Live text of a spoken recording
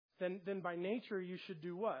then by nature you should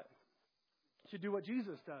do what? You should do what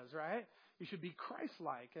Jesus does, right? You should be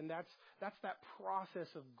Christ-like, and that's that process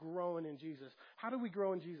of growing in Jesus. How do we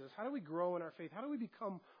grow in Jesus? How do we grow in our faith? How do we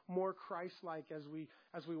become more Christ-like as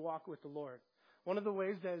we walk with the Lord? One of the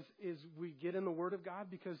ways is we get in the Word of God,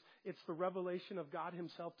 because it's the revelation of God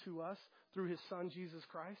Himself to us through His Son, Jesus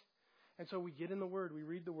Christ. And so we get in the Word, we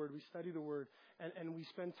read the Word, we study the Word, and we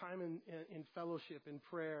spend time in fellowship, in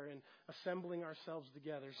prayer, and assembling ourselves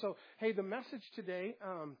together. So, hey, the message today,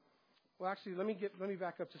 well, actually, let me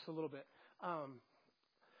back up just a little bit.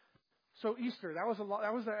 So Easter, that was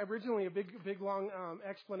originally a big long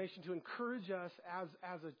explanation to encourage us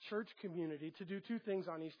as a church community to do two things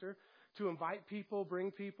on Easter: to invite people,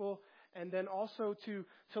 bring people, and then also to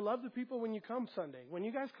love the people when you come Sunday. When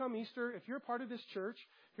you guys come Easter, if you're a part of this church,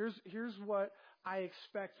 here's what I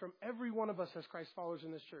expect from every one of us as Christ followers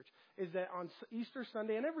in this church, is that on Easter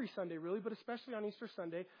Sunday, and every Sunday really, but especially on Easter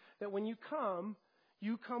Sunday, that when you come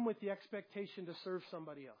with the expectation to serve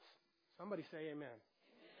somebody else. Somebody say amen.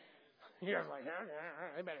 You're like,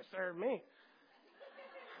 they better serve me.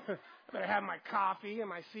 I better have my coffee and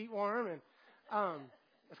my seat warm. And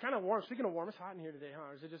it's kind of warm. Speaking of warm, it's hot in here today,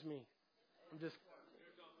 huh? Or is it just me?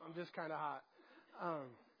 I'm just kind of hot.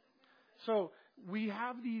 So we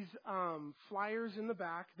have these flyers in the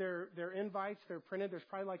back. They're invites. They're printed. There's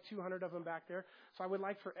probably like 200 of them back there. So I would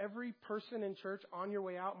like for every person in church, on your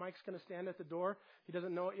way out, Mike's going to stand at the door. He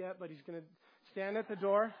doesn't know it yet, but he's going to stand at the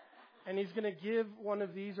door. And he's going to give one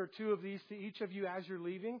of these or two of these to each of you as you're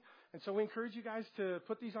leaving. And so we encourage you guys to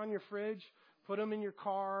put these on your fridge, put them in your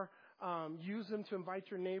car, use them to invite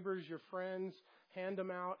your neighbors, your friends, hand them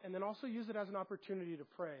out, and then also use it as an opportunity to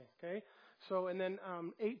pray, okay? So, and then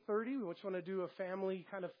 8:30, we just want to do a family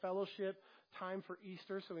kind of fellowship time for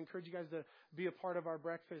Easter. So we encourage you guys to be a part of our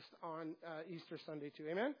breakfast on Easter Sunday too.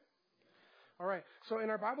 Amen? All right. So in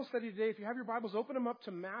our Bible study today, if you have your Bibles, open them up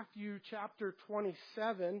to Matthew chapter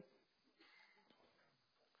 27.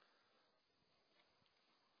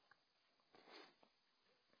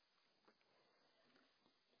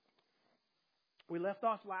 We left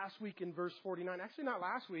off last week in verse 49. Actually, not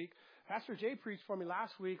last week. Pastor Jay preached for me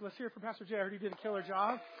last week. Let's hear it for Pastor Jay. I heard he did a killer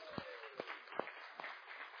job.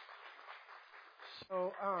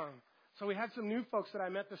 So we had some new folks that I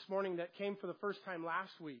met this morning that came for the first time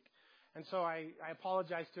last week. And so I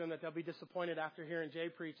apologize to them that they'll be disappointed after hearing Jay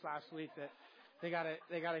preach last week that they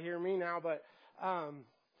gotta hear me now. But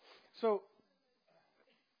so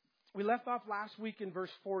we left off last week in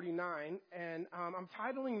verse 49, and I'm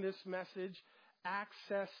titling this message,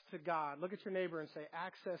 Access to God. Look at your neighbor and say,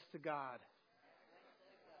 Access to God.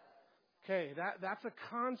 Okay, that's a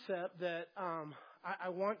concept that I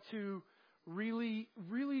want to really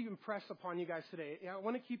impress upon you guys today. I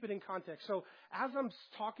want to keep it in context. So as I'm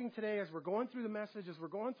talking today, as we're going through the message, as we're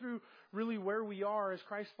going through really where we are as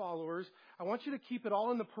Christ followers, I want you to keep it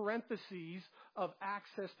all in the parentheses of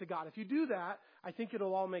access to God. If you do that, I think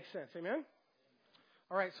it'll all make sense. Amen?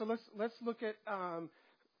 All right, so let's look at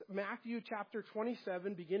Matthew chapter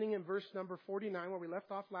 27, beginning in verse number 49, where we left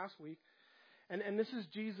off last week. And this is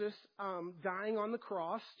Jesus dying on the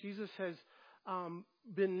cross. Jesus has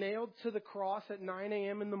been nailed to the cross at 9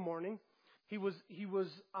 a.m. in the morning. He was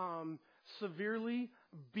severely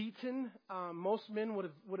beaten. Most men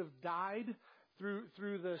would have died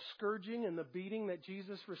through the scourging and the beating that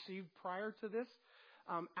Jesus received prior to this.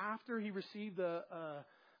 After he received the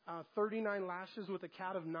 39 lashes with a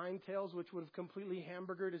cat of 9 tails, which would have completely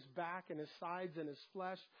hamburgered his back and his sides and his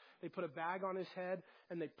flesh. They put a bag on his head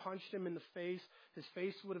and they punched him in the face. His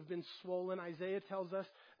face would have been swollen. Isaiah tells us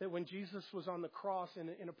that when Jesus was on the cross,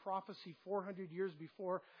 in a prophecy 400 years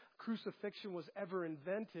before crucifixion was ever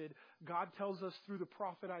invented, God tells us through the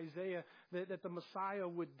prophet Isaiah that the Messiah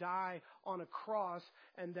would die on a cross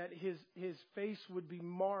and that his face would be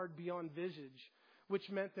marred beyond visage, which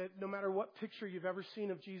meant that no matter what picture you've ever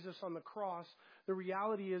seen of Jesus on the cross, the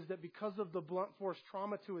reality is that because of the blunt force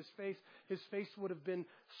trauma to his face would have been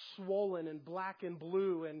swollen and black and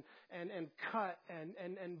blue and cut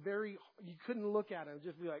and very, you couldn't look at him,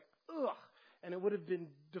 just be like, ugh. And it would have been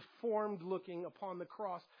deformed looking upon the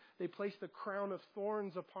cross. They placed a crown of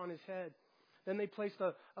thorns upon his head. Then they placed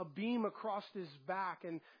a beam across his back.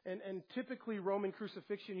 And typically Roman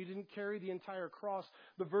crucifixion, you didn't carry the entire cross.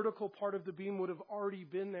 The vertical part of the beam would have already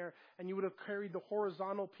been there, and you would have carried the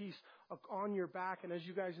horizontal piece on your back. And as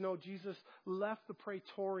you guys know, Jesus left the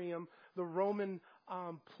praetorium, the Roman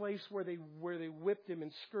place where they whipped him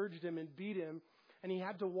and scourged him and beat him. And he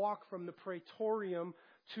had to walk from the praetorium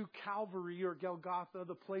to Calvary or Golgotha,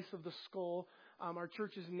 the place of the skull, Our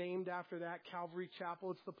church is named after that, Calvary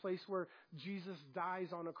Chapel. It's the place where Jesus dies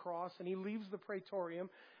on a cross, and he leaves the Praetorium,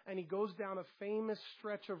 and he goes down a famous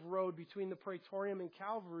stretch of road between the Praetorium and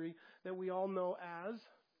Calvary that we all know as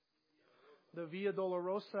the Via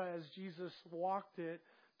Dolorosa, as Jesus walked it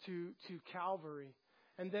to Calvary.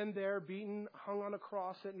 And then there, beaten, hung on a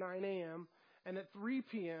cross at 9 a.m., and at 3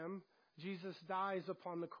 p.m., Jesus dies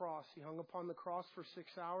upon the cross. He hung upon the cross for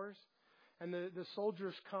 6 hours. And the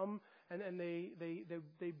soldiers come and they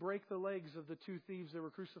break the legs of the two thieves that were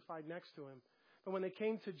crucified next to him. But when they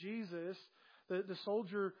came to Jesus, the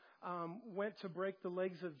soldier went to break the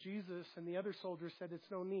legs of Jesus, and the other soldier said, "It's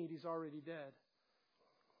no need, he's already dead."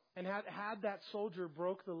 And had that soldier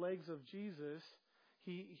broke the legs of Jesus,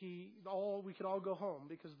 we could all go home,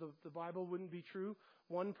 because the Bible wouldn't be true.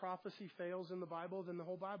 One prophecy fails in the Bible, then the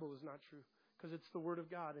whole Bible is not true, because it's the Word of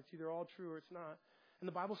God. It's either all true or it's not. And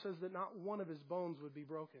the Bible says that not one of his bones would be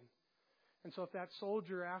broken. And so if that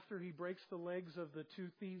soldier, after he breaks the legs of the two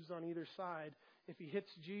thieves on either side, if he hits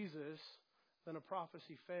Jesus, then a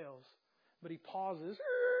prophecy fails. But he pauses,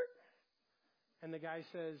 and the guy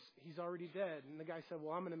says, "He's already dead." And the guy said,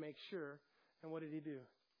 "Well, I'm going to make sure." And what did he do?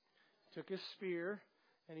 Took his spear,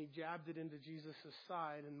 and he jabbed it into Jesus'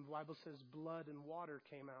 side, and the Bible says blood and water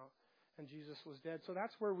came out, and Jesus was dead. So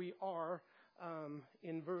that's where we are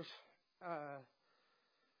in verse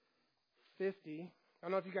 50. I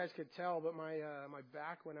don't know if you guys could tell, but my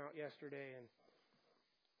back went out yesterday, and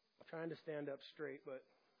I'm trying to stand up straight, but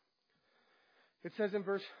it says in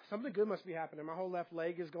verse, something good must be happening. My whole left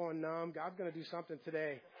leg is going numb. God's going to do something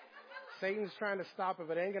today. Satan's trying to stop it,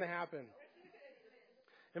 but it ain't going to happen.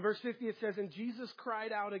 In verse 50, it says, "And Jesus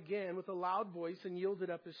cried out again with a loud voice and yielded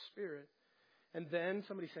up his spirit. And then,"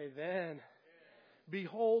 somebody say, "Then,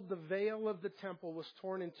 behold, the veil of the temple was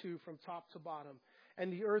torn in two from top to bottom.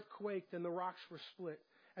 And the earth quaked, and the rocks were split.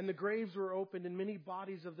 And the graves were opened, and many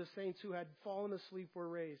bodies of the saints who had fallen asleep were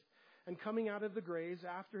raised. And coming out of the graves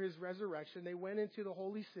after his resurrection, they went into the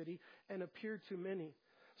holy city and appeared to many.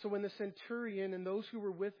 So when the centurion and those who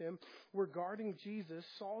were with him were guarding Jesus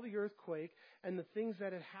saw the earthquake and the things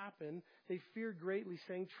that had happened, they feared greatly,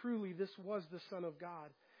 saying, 'Truly, this was the Son of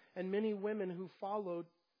God.' And many women who followed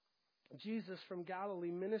Jesus from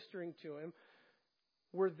Galilee, ministering to him,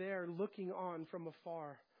 were there looking on from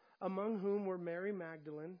afar, among whom were Mary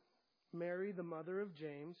Magdalene, Mary the mother of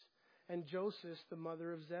James, and Joseph the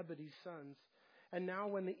mother of Zebedee's sons. And now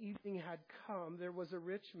when the evening had come, there was a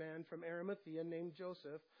rich man from Arimathea named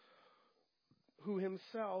Joseph, who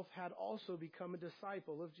himself had also become a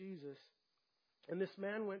disciple of Jesus. And this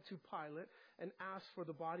man went to Pilate and asked for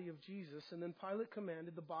the body of Jesus. And then Pilate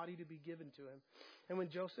commanded the body to be given to him. And when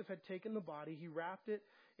Joseph had taken the body, he wrapped it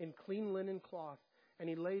in clean linen cloth, and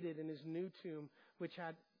he laid it in his new tomb, which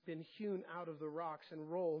had been hewn out of the rocks,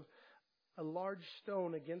 and rolled a large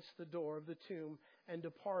stone against the door of the tomb, and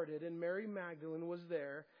departed. And Mary Magdalene was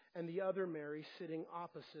there, and the other Mary sitting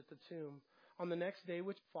opposite the tomb. On the next day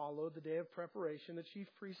which followed, the day of preparation, the chief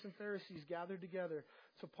priests and Pharisees gathered together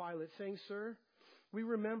to Pilate, saying, 'Sir, we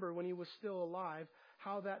remember when he was still alive,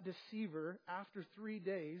 how that deceiver, after 3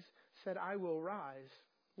 days, said, I will rise.'"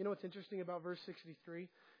 You know what's interesting about verse 63?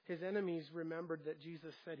 His enemies remembered that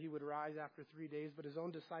Jesus said he would rise after 3 days, but his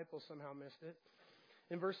own disciples somehow missed it.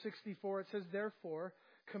 In verse 64, it says, "Therefore,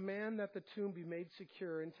 command that the tomb be made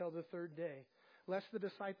secure until the third day, lest the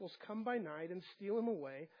disciples come by night and steal him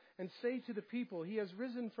away, and say to the people, 'He has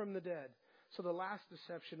risen from the dead.' So the last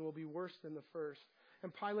deception will be worse than the first."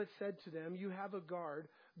 And Pilate said to them, "You have a guard.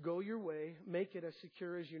 Go your way. Make it as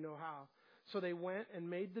secure as you know how." So they went and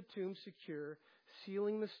made the tomb secure,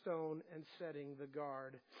 sealing the stone and setting the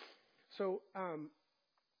guard. So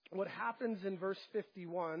what happens in verse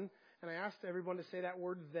 51, and I asked everyone to say that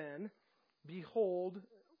word "then," behold,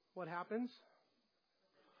 what happens?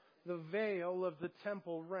 The veil of the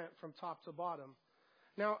temple rent from top to bottom.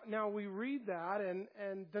 Now we read that,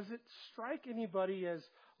 and does it strike anybody as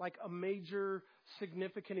like a major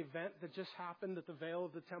significant event that just happened, that the veil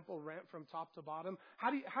of the temple rent from top to bottom? How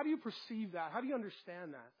do you perceive that? How do you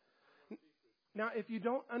understand that? Now, if you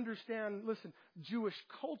don't understand, listen, Jewish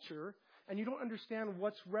culture, and you don't understand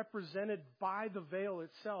what's represented by the veil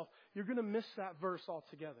itself, you're going to miss that verse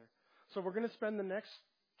altogether. So we're going to spend the next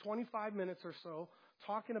 25 minutes or so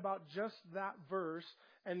talking about just that verse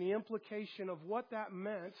and the implication of what that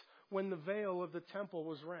meant when the veil of the temple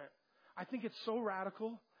was rent. I think it's so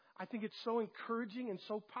radical. I think it's so encouraging and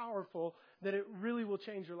so powerful that it really will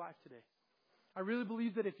change your life today. I really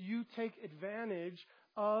believe that if you take advantage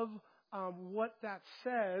of what that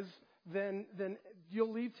says, then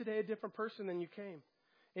you'll leave today a different person than you came.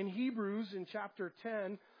 In Hebrews, in chapter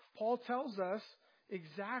 10, Paul tells us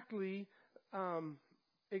exactly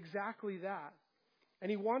exactly that. And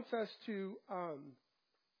He wants us to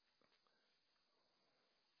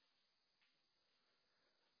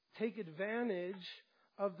take advantage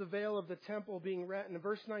of the veil of the temple being rent. In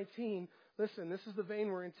verse 19, listen, this is the vein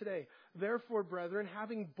we're in today. Therefore, brethren,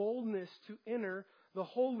 having boldness to enter the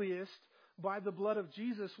holiest by the blood of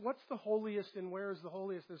Jesus. What's the holiest and where is the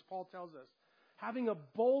holiest, as Paul tells us? Having a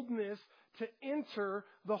boldness to enter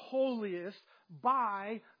the holiest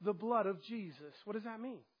by the blood of Jesus. What does that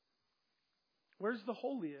mean? Where's the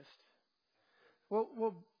holiest?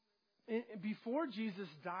 Well, before Jesus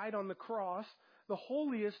died on the cross, the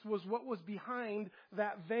holiest was what was behind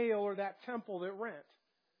that veil or that temple that rent.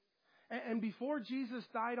 And before Jesus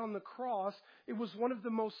died on the cross, it was one of the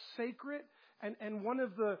most sacred and one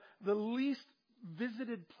of the least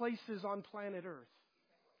visited places on planet Earth.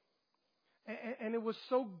 And it was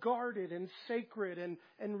so guarded and sacred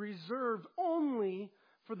and reserved only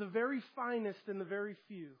for the very finest and the very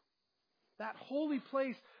few. That holy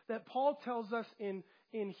place that Paul tells us in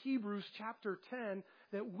Hebrews chapter 10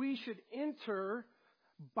 that we should enter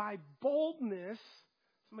by boldness.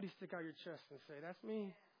 Somebody stick out your chest and say, that's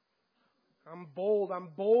me. I'm bold. I'm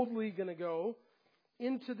boldly going to go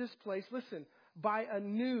into this place. Listen, by a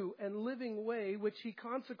new and living way which He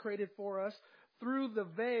consecrated for us through the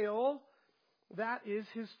veil, that is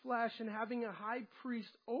His flesh, and having a high priest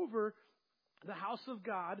over the house of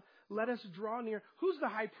God, let us draw near. Who's the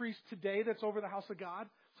high priest today that's over the house of God?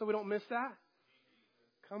 So we don't miss that.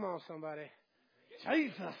 Come on, somebody.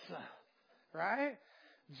 Jesus. Right?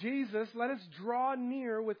 Jesus, let us draw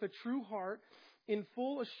near with a true heart in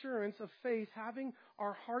full assurance of faith, having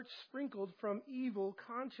our hearts sprinkled from evil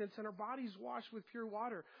conscience and our bodies washed with pure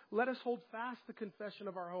water. Let us hold fast the confession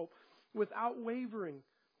of our hope without wavering.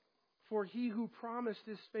 For He who promised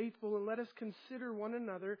is faithful, and let us consider one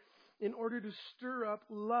another in order to stir up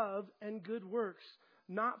love and good works,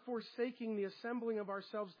 not forsaking the assembling of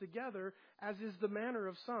ourselves together, as is the manner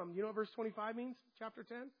of some. You know what verse 25 means? Chapter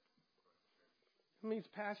 10? It means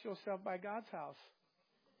pass yourself by God's house.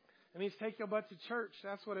 It means take your butt to church.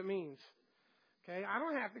 That's what it means. Okay? I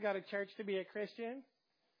don't have to go to church to be a Christian.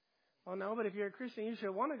 Oh, no, but if you're a Christian, you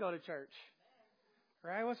should want to go to church.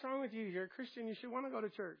 Right? What's wrong with you? You're a Christian, you should want to go to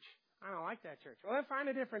church. I don't like that church. Well, then find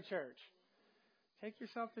a different church. Take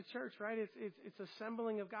yourself to church, right? It's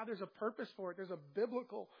assembling of God. There's a purpose for it. There's a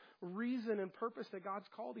biblical reason and purpose that God's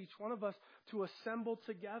called each one of us to assemble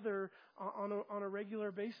together on a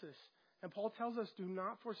regular basis. And Paul tells us, do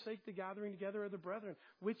not forsake the gathering together of the brethren,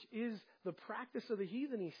 which is the practice of the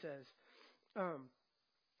heathen, he says.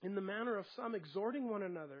 In the manner of some, exhorting one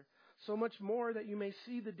another, so much more that you may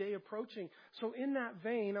see the day approaching. So in that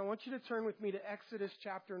vein, I want you to turn with me to Exodus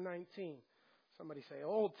chapter 19. Somebody say,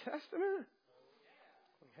 Old Testament?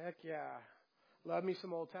 Heck yeah. Love me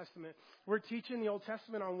some Old Testament. We're teaching the Old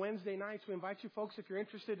Testament on Wednesday nights. We invite you folks, if you're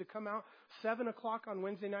interested, to come out 7 o'clock on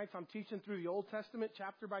Wednesday nights. I'm teaching through the Old Testament,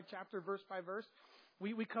 chapter by chapter, verse by verse.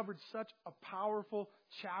 We covered such a powerful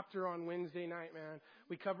chapter on Wednesday night, man.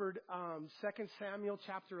 We covered 2 Samuel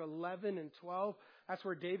chapter 11 and 12. That's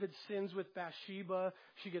where David sins with Bathsheba.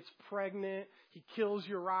 She gets pregnant. He kills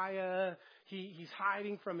Uriah. He's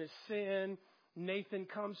hiding from his sin. Nathan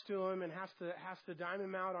comes to him and has to dime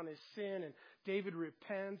him out on his sin, and David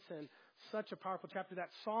repents, and such a powerful chapter. That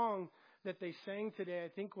song that they sang today, I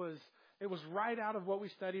think was right out of what we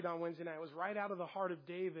studied on Wednesday night. It was right out of the heart of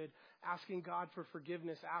David, asking God for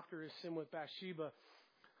forgiveness after his sin with Bathsheba.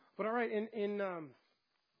 But all right,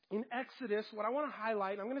 in Exodus, what I want to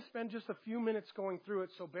highlight, and I'm going to spend just a few minutes going through it,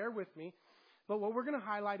 so bear with me. But what we're going to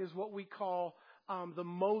highlight is what we call the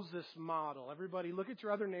Moses model. Everybody, look at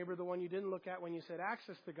your other neighbor, the one you didn't look at when you said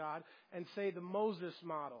access to God, and say the Moses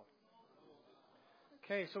model.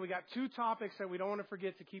 Okay, so we got two topics that we don't want to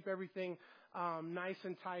forget to keep everything nice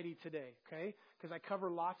and tidy today. Okay, because I cover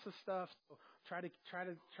lots of stuff, so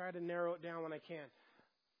try to narrow it down when I can.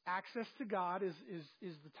 Access to God is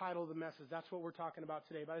the title of the message. That's what we're talking about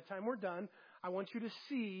today. By the time we're done, I want you to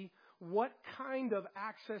see what kind of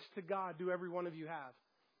access to God do every one of you have.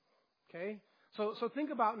 Okay? So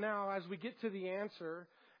think about now as we get to the answer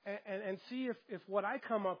and see if what I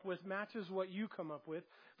come up with matches what you come up with.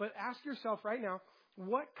 But ask yourself right now,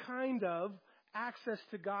 what kind of access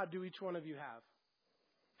to God do each one of you have?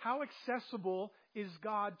 How accessible is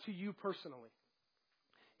God to you personally?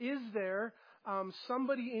 Is there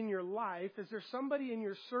somebody in your life, is there somebody in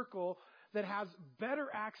your circle that has better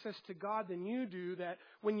access to God than you do, that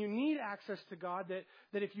when you need access to God,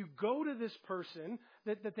 that if you go to this person,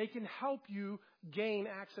 that they can help you gain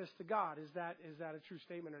access to God? Is that a true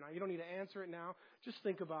statement or not? You don't need to answer it now. Just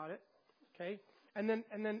think about it. Okay? And then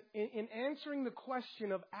in answering the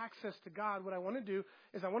question of access to God, what I want to do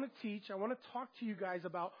is I want to talk to you guys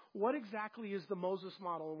about what exactly is the Moses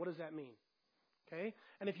model and what does that mean. Okay?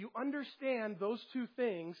 And if you understand those two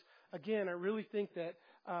things, again, I really think that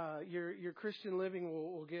your Christian living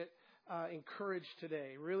will get encouraged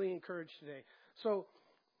today, really encouraged today. So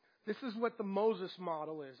this is what the Moses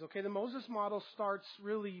model is. Okay, the Moses model starts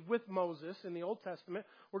really with Moses in the Old Testament.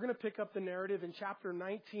 We're going to pick up the narrative in chapter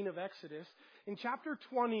 19 of Exodus. In chapter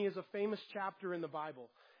 20 is a famous chapter in the Bible.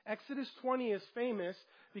 Exodus 20 is famous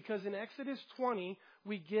because in Exodus 20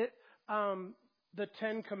 we get the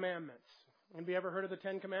Ten Commandments. Anybody ever heard of the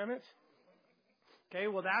Ten Commandments? Okay,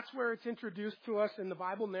 well that's where it's introduced to us in the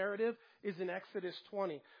Bible narrative is in Exodus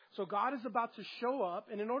 20. So God is about to show up,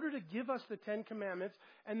 and in order to give us the Ten Commandments,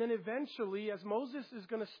 and then eventually, as Moses is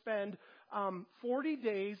going to spend 40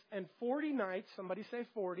 days and 40 nights, somebody say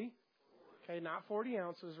 40. Okay, not 40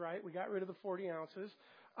 ounces, right? We got rid of the 40 ounces.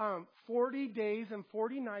 40 days and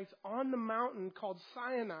 40 nights on the mountain called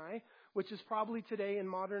Sinai, which is probably today in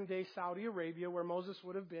modern-day Saudi Arabia, where Moses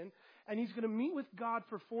would have been. And he's going to meet with God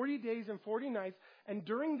for 40 days and 40 nights. And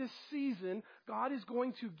during this season, God is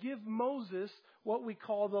going to give Moses what we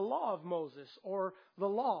call the law of Moses, or the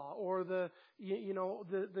law, or the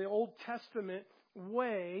Old Testament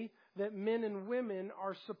way that men and women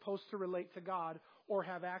are supposed to relate to God, or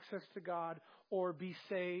have access to God, or be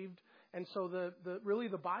saved. And so really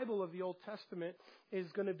the Bible of the Old Testament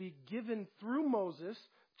is going to be given through Moses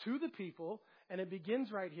to the people, and it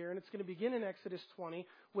begins right here, and it's going to begin in Exodus 20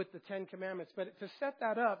 with the Ten Commandments. But to set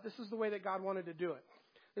that up, this is the way that God wanted to do it.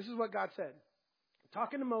 This is what God said.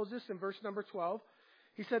 Talking to Moses in verse number 12,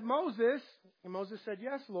 he said, Moses, and Moses said,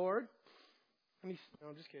 yes, Lord. And no,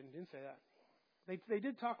 I'm just kidding, didn't say that. They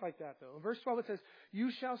did talk like that, though. In verse 12 it says, you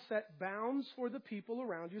shall set bounds for the people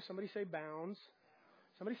around you. Somebody say bounds.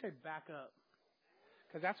 Somebody say back up.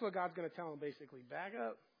 Because that's what God's going to tell them, basically. Back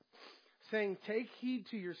up. Saying, take heed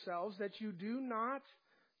to yourselves that you do not,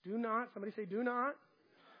 somebody say do not,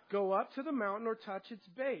 go up to the mountain or touch its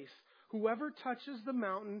base. Whoever touches the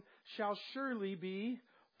mountain shall surely be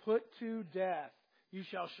put to death. You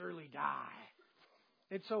shall surely die.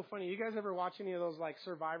 It's so funny. You guys ever watch any of those like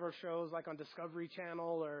survivor shows like on Discovery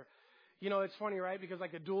Channel or, it's funny, right? Because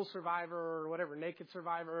like a dual survivor or whatever, naked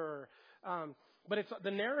survivor or, but it's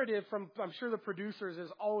the narrative from, I'm sure the producers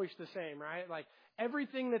is always the same, right? Like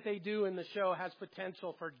everything that they do in the show has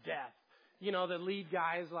potential for death. The lead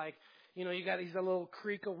guy is like, he's a little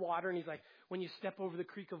creek of water and he's like, when you step over the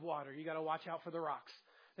creek of water, you got to watch out for the rocks,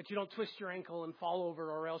 that you don't twist your ankle and fall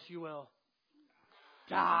over or else you will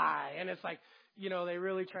die. And it's like, they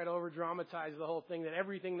really try to over dramatize the whole thing, that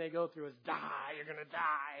everything they go through is die. You're going to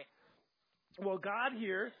die. Well, God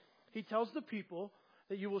here, he tells the people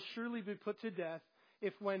that you will surely be put to death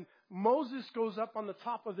if when Moses goes up on the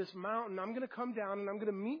top of this mountain, I'm going to come down and I'm going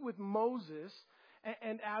to meet with Moses.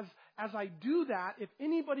 And as I do that, if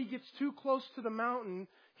anybody gets too close to the mountain,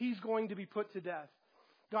 he's going to be put to death.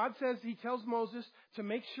 God says, he tells Moses to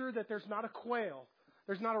make sure that there's not a quail,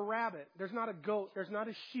 there's not a rabbit, there's not a goat, there's not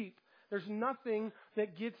a sheep. There's nothing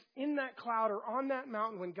that gets in that cloud or on that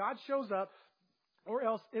mountain when God shows up, or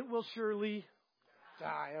else it will surely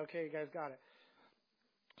die. Okay, you guys got it.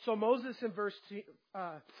 So Moses in verse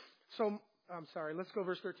let's go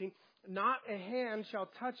verse 13. Not a hand shall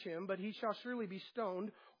touch him, but he shall surely be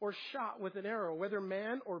stoned or shot with an arrow. Whether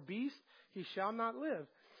man or beast, he shall not live.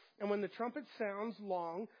 And when the trumpet sounds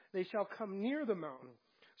long, they shall come near the mountain.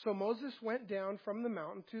 So Moses went down from the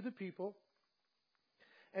mountain to the people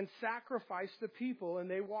and sacrificed the people, and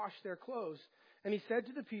they washed their clothes. And he said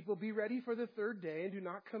to the people, be ready for the third day, and do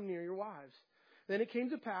not come near your wives. Then it came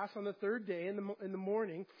to pass on the third day in the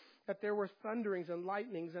morning that there were thunderings and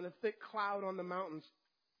lightnings and a thick cloud on the mountains.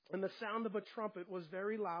 And the sound of a trumpet was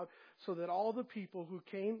very loud, so that all the people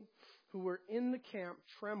who were in the camp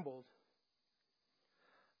trembled.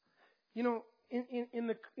 In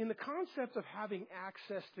the concept of having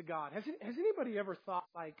access to God, has anybody ever thought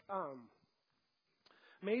like,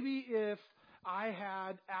 maybe if I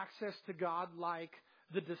had access to God like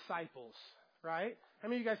the disciples, right? How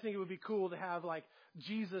many of you guys think it would be cool to have like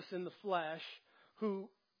Jesus in the flesh who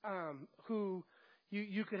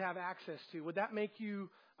you could have access to? Would that make you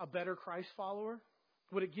a better Christ follower?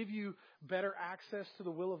 Would it give you better access to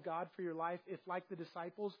the will of God for your life if, like the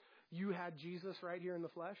disciples, you had Jesus right here in the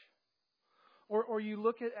flesh? Or you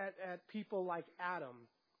look at people like Adam.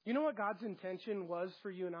 You know what God's intention was for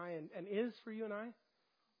you and I and is for you and I?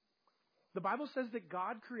 The Bible says that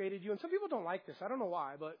God created you, and some people don't like this. I don't know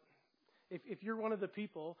why, but if you're one of the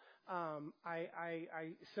people, I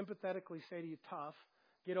sympathetically say to you, tough,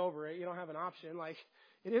 get over it. You don't have an option. Like,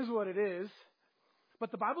 it is what it is.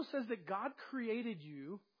 But the Bible says that God created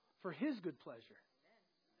you for His good pleasure.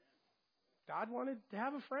 God wanted to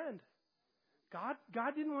have a friend. God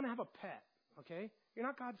didn't want to have a pet, okay? You're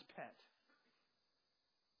not God's pet.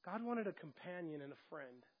 God wanted a companion and a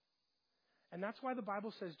friend. And that's why the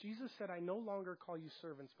Bible says, Jesus said, I no longer call you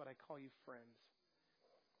servants, but I call you friends.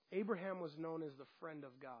 Abraham was known as the friend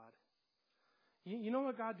of God. You know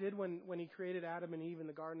what God did when He created Adam and Eve in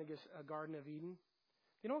the Garden of Eden?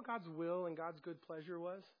 You know what God's will and God's good pleasure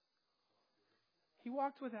was? He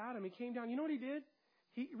walked with Adam. He came down. You know what He did?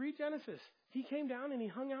 Read Genesis. He came down and He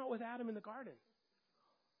hung out with Adam in the garden.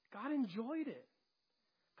 God enjoyed it.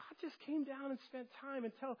 God just came down and spent time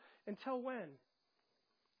until when?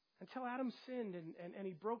 Until Adam sinned and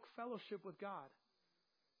he broke fellowship with God.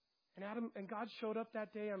 And God showed up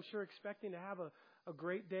that day, I'm sure, expecting to have a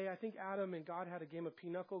great day. I think Adam and God had a game of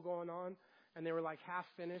pinochle going on, and they were like half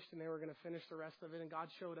finished, and they were going to finish the rest of it. And God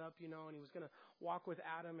showed up, and He was going to walk with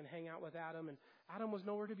Adam and hang out with Adam, and Adam was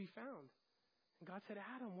nowhere to be found. And God said,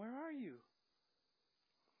 Adam, where are you?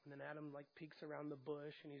 And then Adam peeks around the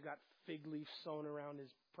bush, and he's got fig leaves sewn around his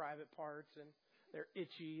private parts, and they're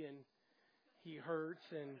itchy, and he hurts,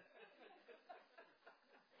 and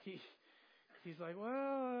he's like,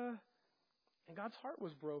 well, and God's heart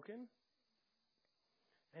was broken.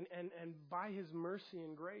 And by His mercy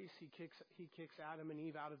and grace, He kicks Adam and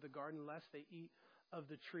Eve out of the garden lest they eat of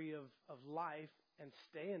the tree of life and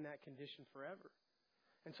stay in that condition forever.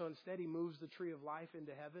 And so instead He moves the tree of life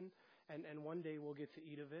into heaven, and one day we'll get to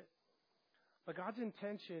eat of it. But God's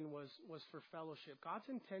intention was for fellowship. God's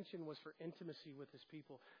intention was for intimacy with His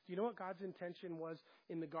people. Do you know what God's intention was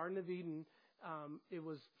in the Garden of Eden? It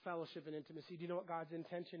was fellowship and intimacy. Do you know what God's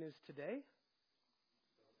intention is today?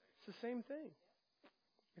 It's the same thing.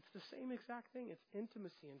 It's the same exact thing. It's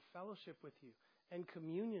intimacy and fellowship with you and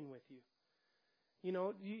communion with you. You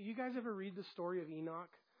know, you guys ever read the story of Enoch?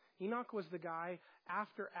 Enoch was the guy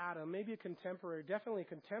after Adam, maybe a contemporary, definitely a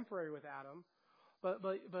contemporary with Adam, but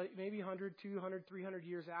maybe 100, 200, 300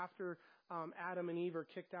 years after Adam and Eve are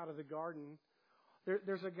kicked out of the garden.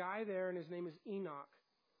 There's a guy there, and his name is Enoch.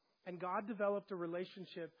 And God developed a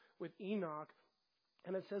relationship with Enoch,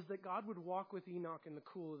 and it says that God would walk with Enoch in the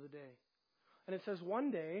cool of the day. And it says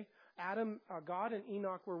one day, God and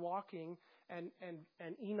Enoch were walking, and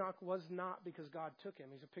Enoch was not because God took him.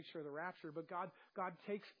 He's a picture of the rapture. But God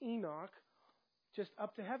takes Enoch just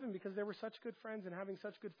up to heaven because they were such good friends and having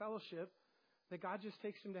such good fellowship that God just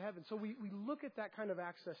takes him to heaven. So we look at that kind of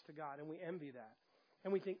access to God, and we envy that.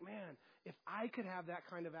 And we think, man, if I could have that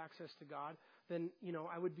kind of access to God, then,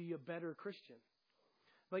 I would be a better Christian.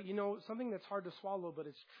 But, something that's hard to swallow, but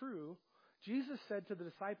it's true. Jesus said to the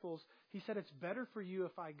disciples, He said, it's better for you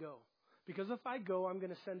if I go. Because if I go, I'm going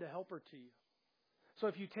to send a helper to you. So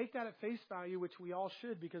if you take that at face value, which we all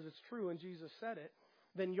should because it's true and Jesus said it,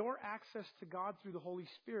 then your access to God through the Holy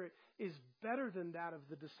Spirit is better than that of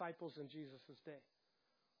the disciples in Jesus' day.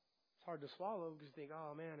 It's hard to swallow because you think,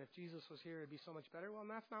 oh man, if Jesus was here, it'd be so much better. Well,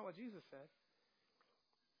 that's not what Jesus said.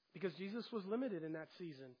 Because Jesus was limited in that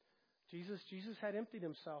season. Jesus had emptied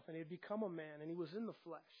Himself, and He had become a man, and He was in the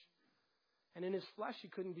flesh. And in His flesh, He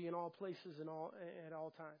couldn't be in all places at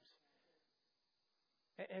all times.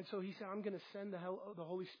 And so He said, I'm going to send the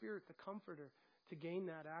Holy Spirit, the Comforter, to gain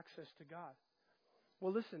that access to God.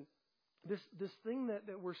 Well, listen, this thing that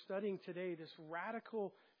we're studying today, this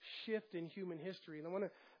radical shift in human history, and I want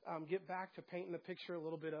to get back to painting the picture a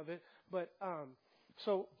little bit of it. But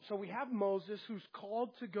so we have Moses who's called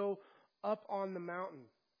to go up on the mountain.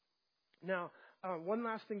 Now, one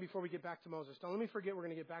last thing before we get back to Moses. Don't let me forget we're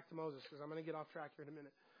going to get back to Moses because I'm going to get off track here in a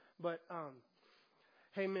minute. But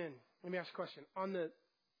hey, men, let me ask you a question.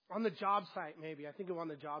 On the job site, maybe I think of on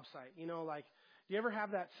the job site. Do you ever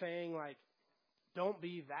have that saying don't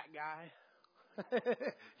be that guy?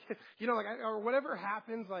 Or whatever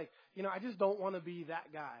happens, I just don't want to be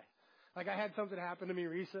that guy. I had something happen to me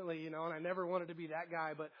recently, and I never wanted to be that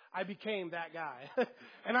guy, but I became that guy.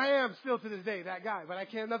 And I am still to this day that guy, but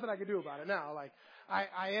nothing I can do about it now.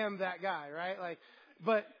 I am that guy, right?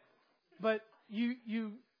 But you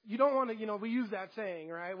don't want to, we use that saying,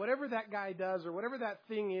 right? Whatever that guy does or whatever that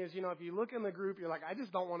thing is, if you look in the group, you're like, I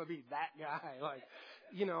just don't want to be that guy.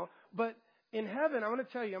 But in heaven, I'm going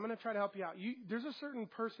to tell you, I'm going to try to help you out. There's a certain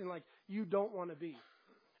person you don't want to be.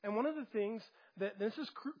 And one of the things this is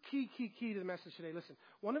key to the message today. Listen,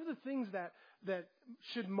 one of the things that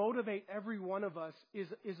should motivate every one of us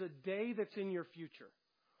is a day that's in your future.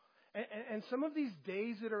 And some of these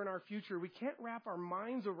days that are in our future, we can't wrap our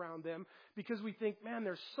minds around them because we think, man,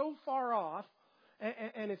 they're so far off,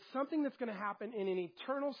 and it's something that's going to happen in an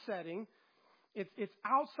eternal setting. It's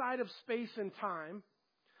outside of space and time.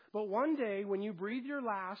 But one day, when you breathe your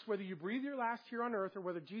last, whether you breathe your last here on earth or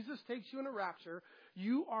whether Jesus takes you in a rapture,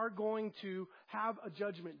 you are going to have a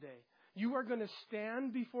judgment day. You are going to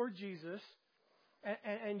stand before Jesus,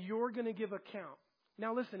 and you're going to give account.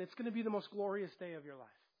 Now listen, it's going to be the most glorious day of your life.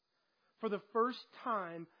 For the first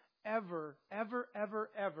time ever,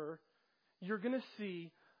 you're going to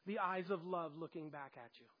see the eyes of love looking back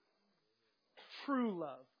at you. True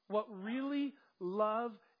love. What really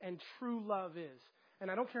love and true love is. And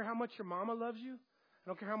I don't care how much your mama loves you. I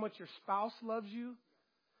don't care how much your spouse loves you.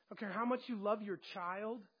 I don't care how much you love your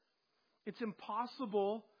child. It's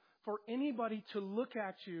impossible for anybody to look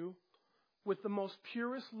at you with the most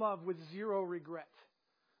purest love, with zero regret,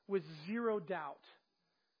 with zero doubt,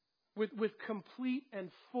 with complete and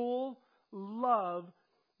full love,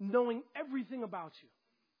 knowing everything about you.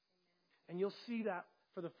 And you'll see that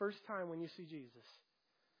for the first time when you see Jesus.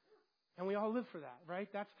 And we all live for that, right?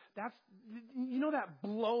 That's you know, that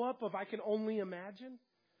blow up of I can only imagine?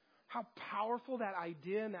 How powerful that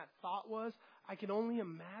idea and that thought was. I can only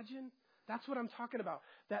imagine. That's what I'm talking about.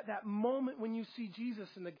 That moment when you see Jesus,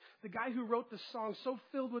 and the guy who wrote the song, so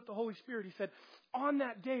filled with the Holy Spirit, he said, on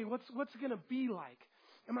that day, what's it going to be like?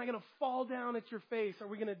 Am I going to fall down at your face? Are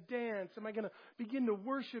we going to dance? Am I going to begin to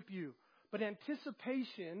worship you? But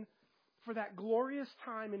anticipation for that glorious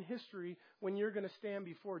time in history when you're going to stand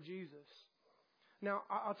before Jesus. Now,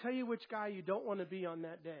 I'll tell you which guy you don't want to be on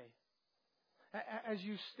that day. As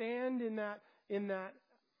you stand in that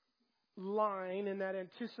line, in that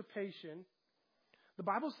anticipation, the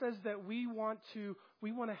Bible says that we want to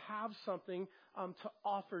have something to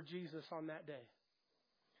offer Jesus on that day.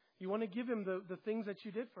 You want to give him the things that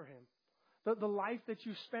you did for him. The life that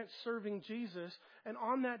you spent serving Jesus. And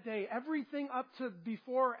on that day, everything up to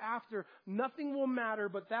before or after, nothing will matter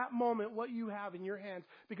but that moment, what you have in your hands.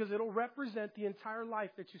 Because it'll represent the entire life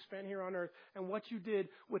that you spent here on earth and what you did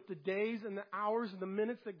with the days and the hours and the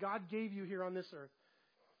minutes that God gave you here on this earth.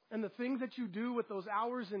 And the things that you do with those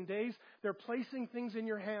hours and days, they're placing things in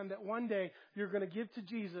your hand that one day you're going to give to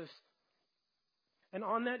Jesus. And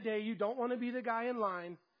on that day, you don't want to be the guy in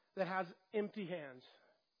line that has empty hands.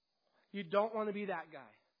 You don't want to be that guy.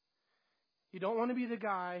 You don't want to be the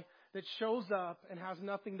guy that shows up and has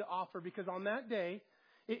nothing to offer, because on that day,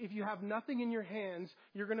 if you have nothing in your hands,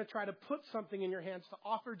 you're going to try to put something in your hands to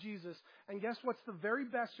offer Jesus. And guess what's the very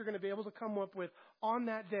best you're going to be able to come up with on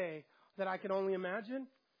that day that I can only imagine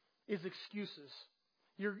is excuses.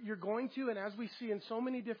 You're going to, and as we see in so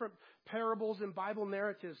many different parables and Bible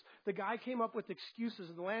narratives, the guy came up with excuses,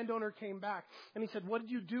 and the landowner came back, and he said, what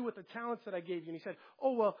did you do with the talents that I gave you? And he said,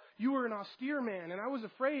 oh, well, you were an austere man, and I was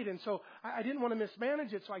afraid, and so I didn't want to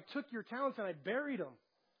mismanage it, so I took your talents and I buried them.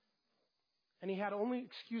 And he had only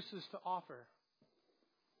excuses to offer.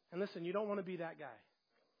 And listen, you don't want to be that guy.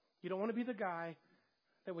 You don't want to be the guy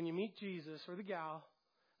that when you meet Jesus or the gal,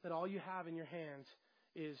 that all you have in your hands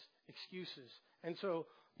is excuses. And so,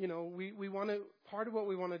 you know, we want to, part of what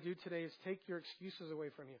we want to do today is take your excuses away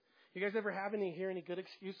from you. You guys ever hear any good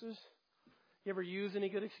excuses? You ever use any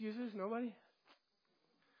good excuses? Nobody?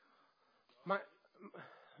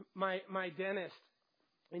 My dentist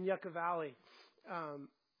in Yucca Valley,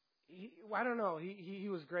 I don't know, he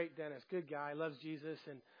was a great dentist, good guy, loves Jesus.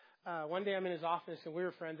 And one day I'm in his office, and we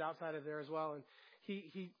were friends outside of there as well. And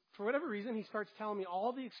he for whatever reason, he starts telling me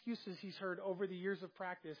all the excuses he's heard over the years of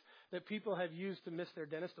practice that people have used to miss their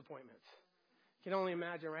dentist appointments. You can only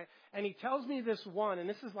imagine, right? And he tells me this one, and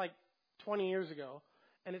this is like 20 years ago,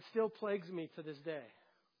 and it still plagues me to this day.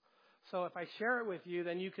 So if I share it with you,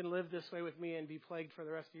 then you can live this way with me and be plagued for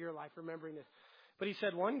the rest of your life remembering this. But he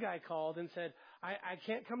said one guy called and said, I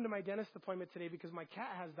can't come to my dentist appointment today because my cat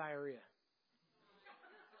has diarrhea.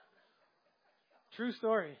 True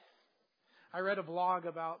story. I read a blog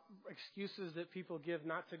about excuses that people give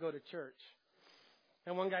not to go to church.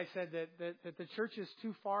 And one guy said that the church is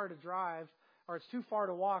too far to drive, or it's too far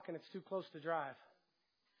to walk, and it's too close to drive.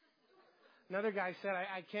 Another guy said,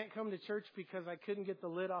 I can't come to church because I couldn't get the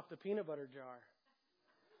lid off the peanut butter jar.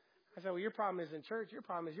 I said, well, your problem isn't church. Your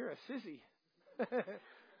problem is you're a sissy.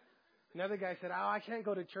 Another guy said, I can't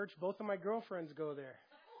go to church. Both of my girlfriends go there.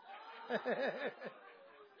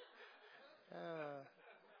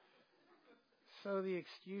 So the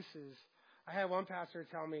excuses. I had one pastor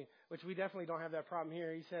tell me, which we definitely don't have that problem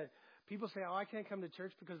here. He said, people say, I can't come to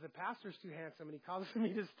church because the pastor's too handsome and he causes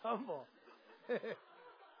me to stumble.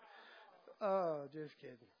 Oh, just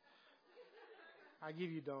kidding. I give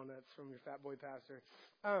you donuts from your fat boy pastor.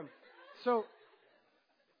 So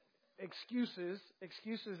excuses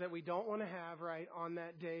that we don't want to have, right, on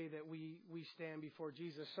that day that we stand before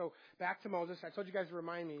Jesus. So back to Moses. I told you guys to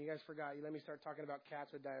remind me. You guys forgot. You let me start talking about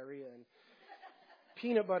cats with diarrhea.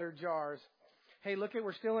 Peanut butter jars. Hey,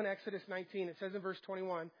 we're still in Exodus 19. It says in verse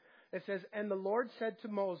 21, it says, "And the Lord said to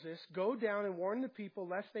Moses, go down and warn the people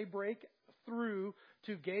lest they break through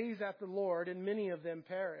to gaze at the Lord, and many of them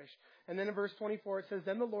perish." And then in verse 24 it says,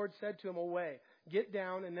 "Then the Lord said to him, away, get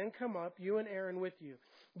down, and then come up, you and Aaron with you.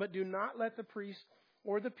 But do not let the priest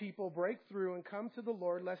or the people break through and come to the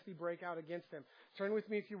Lord, lest he break out against them." Turn with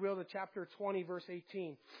me, if you will, to chapter 20, verse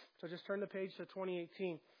 18. So just turn the page to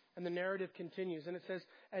 20:18. And the narrative continues. And it says,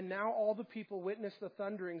 "And now all the people witnessed the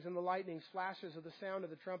thunderings and the lightnings, flashes of the sound of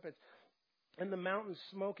the trumpets, and the mountains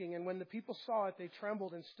smoking. And when the people saw it, they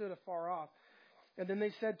trembled and stood afar off. And then they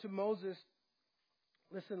said to Moses,"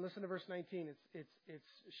 listen to verse 19.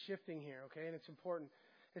 It's shifting here, okay? And it's important.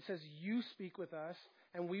 It says, "You speak with us,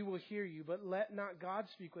 and we will hear you. But let not God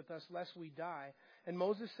speak with us, lest we die." And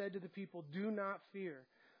Moses said to the people, "Do not fear,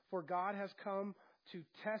 for God has come to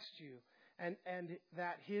test you, and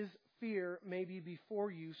that his fear may be before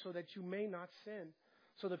you, so that you may not sin."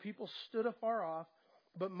 So the people stood afar off,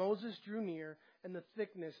 but Moses drew near, and the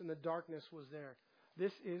thickness and the darkness was there.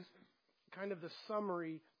 This is kind of the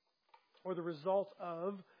summary or the result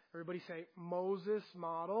of, everybody say, Moses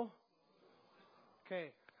model.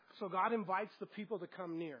 Okay, so God invites the people to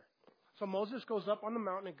come near. So Moses goes up on the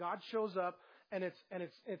mountain, and God shows up, and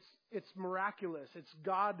it's miraculous. It's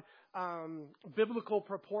God, biblical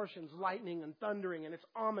proportions, lightning and thundering, and it's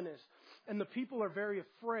ominous. And the people are very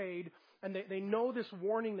afraid, and they know this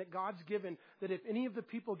warning that God's given, that if any of the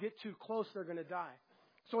people get too close, they're going to die.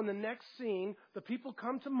 So in the next scene, the people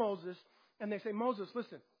come to Moses, and they say, "Moses,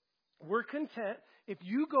 listen, we're content if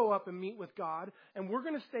you go up and meet with God, and we're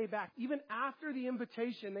going to stay back." Even after the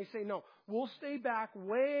invitation, they say, "No, we'll stay back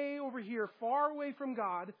way over here, far away from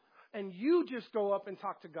God, and you just go up and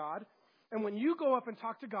talk to God. And when you go up and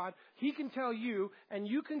talk to God, he can tell you, and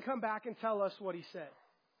you can come back and tell us what he said."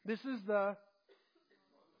 This is the,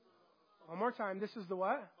 one more time, this is the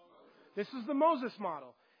what? This is the Moses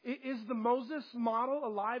model. Is the Moses model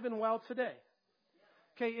alive and well today?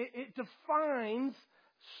 Okay, it defines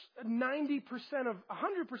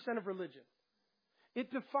 100% of religion.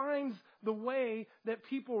 It defines the way that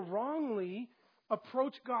people wrongly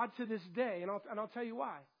approach God to this day, and I'll tell you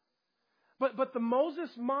why. But the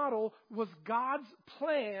Moses model was God's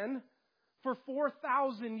plan for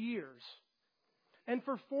 4,000 years. And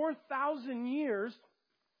for 4,000 years,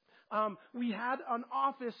 we had an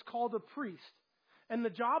office called a priest. And the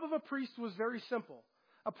job of a priest was very simple.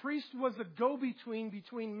 A priest was a go-between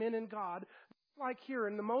between men and God, like here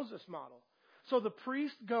in the Moses model. So the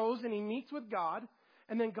priest goes and he meets with God,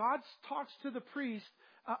 and then God talks to the priest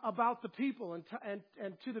about the people and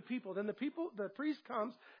to the people. Then the priest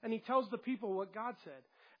comes and he tells the people what God said.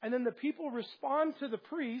 And then the people respond to the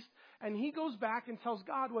priest, and he goes back and tells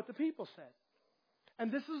God what the people said.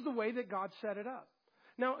 And this is the way that God set it up.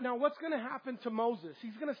 Now what's going to happen to Moses?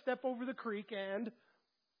 He's going to step over the creek and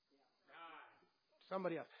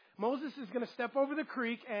somebody else. Moses is going to step over the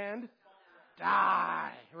creek and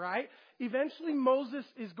die, right? Eventually Moses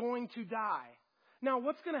is going to die. Now,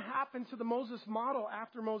 what's going to happen to the Moses model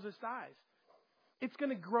after Moses dies? It's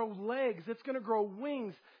going to grow legs. It's going to grow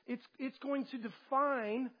wings. It's going to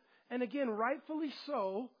define, and again, rightfully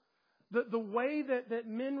so, the way that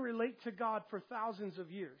men relate to God for thousands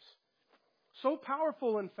of years. So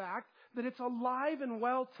powerful, in fact, that it's alive and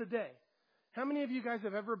well today. How many of you guys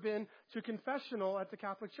have ever been to confessional at the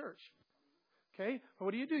Catholic Church? Okay,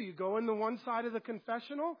 what do? You go in the one side of the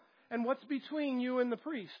confessional, and what's between you and the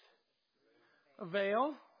priest? A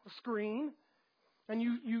veil, a screen, and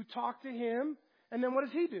you talk to him, and then what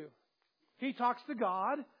does he do? He talks to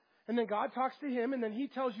God, and then God talks to him, and then he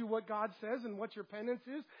tells you what God says and what your penance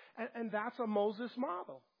is, and that's a Moses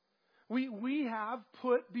model. We have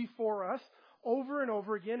put before us over and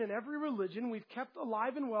over again in every religion, we've kept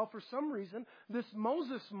alive and well for some reason this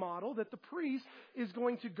Moses model that the priest is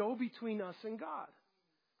going to go between us and God.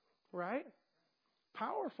 Right?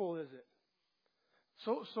 Powerful is it?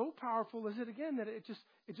 So powerful is it again that it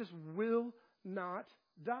just will not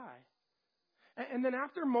die. And then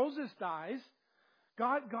after Moses dies,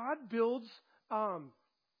 God builds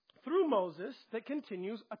through Moses that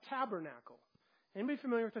continues a tabernacle. Anybody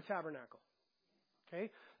familiar with the tabernacle? Okay,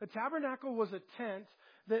 the tabernacle was a tent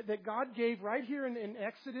that God gave right here in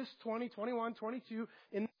Exodus 20, 21, 22,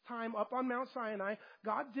 in time up on Mount Sinai.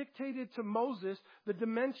 God dictated to Moses the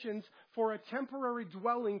dimensions for a temporary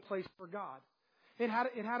dwelling place for God. It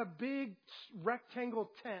had a big rectangle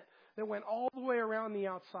tent that went all the way around the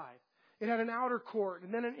outside. It had an outer court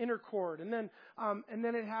and then an inner court, and then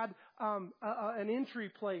it had an entry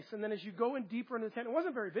place. And then as you go in deeper into the tent, it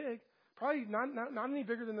wasn't very big, probably not any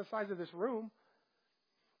bigger than the size of this room.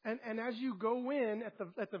 And as you go in,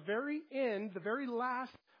 at the very end, the very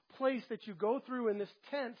last place that you go through in this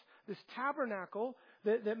tent, this tabernacle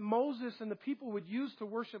that Moses and the people would use to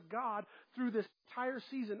worship God through this entire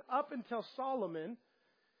season up until Solomon.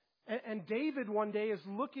 And David one day is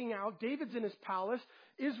looking out. David's in his palace.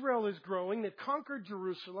 Israel is growing. They've conquered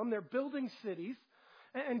Jerusalem. They're building cities.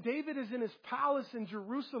 And David is in his palace in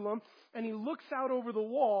Jerusalem, and he looks out over the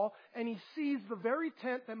wall, and he sees the very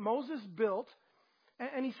tent that Moses built.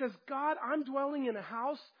 And he says, God, I'm dwelling in a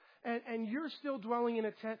house, and you're still dwelling in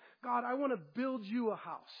a tent. God, I want to build you a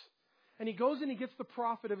house. And he goes and he gets the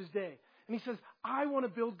prophet of his day. And he says, I want to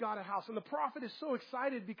build God a house. And the prophet is so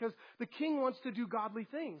excited because the king wants to do godly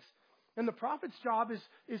things. And the prophet's job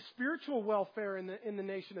is spiritual welfare in the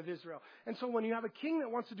nation of Israel. And so when you have a king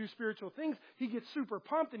that wants to do spiritual things, he gets super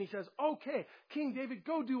pumped and he says, okay, King David,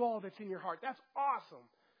 go do all that's in your heart. That's awesome.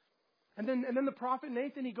 And then the prophet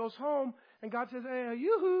Nathan, he goes home and God says, hey,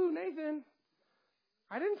 yoo-hoo, Nathan,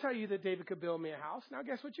 I didn't tell you that David could build me a house. Now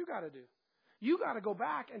guess what you got to do? You got to go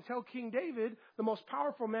back and tell King David, the most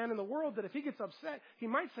powerful man in the world, that if he gets upset, he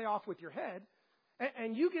might say off with your head.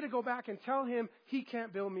 And you get to go back and tell him he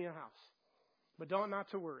can't build me a house. But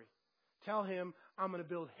not to worry. Tell him I'm going to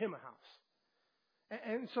build him a house.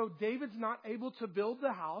 And so David's not able to build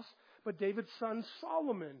the house, but David's son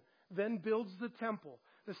Solomon then builds the temple.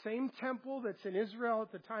 The same temple that's in Israel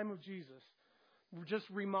at the time of Jesus. Just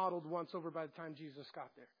remodeled once over by the time Jesus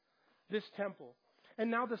got there. This temple. And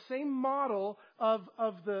now the same model of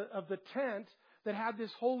the tent that had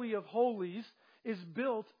this Holy of Holies is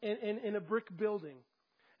built in a brick building.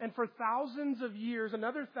 And for thousands of years,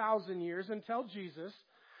 another 1,000 years until Jesus,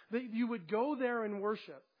 that you would go there and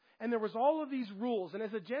worship. And there was all of these rules. And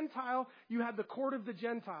as a Gentile, you had the court of the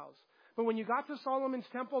Gentiles. But when you got to Solomon's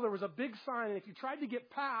temple, there was a big sign. And if you tried to get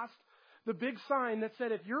past the big sign that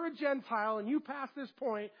said, if you're a Gentile and you pass this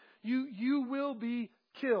point, you will be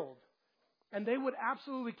killed. And they would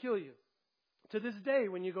absolutely kill you. To this day,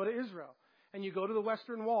 when you go to Israel and you go to the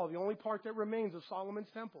Western Wall, the only part that remains of Solomon's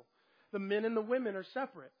temple, the men and the women are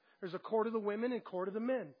separate. There's a court of the women and court of the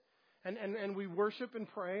men. And we worship and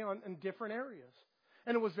pray in different areas.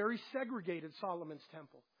 And it was very segregated, Solomon's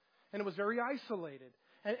temple. And it was very isolated.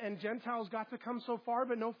 And Gentiles got to come so far,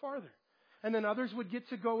 but no farther. And then others would get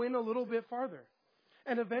to go in a little bit farther.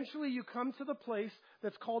 And eventually you come to the place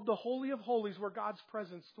that's called the Holy of Holies, where God's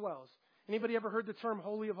presence dwells. Anybody ever heard the term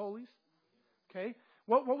Holy of Holies? Okay.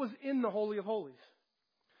 What was in the Holy of Holies?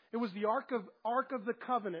 It was the Ark of the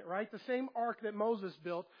Covenant, right? The same ark that Moses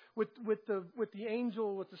built with the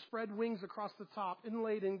angel with the spread wings across the top,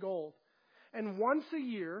 inlaid in gold. And once a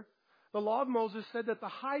year, the law of Moses said that the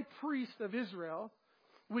high priest of Israel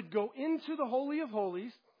would go into the Holy of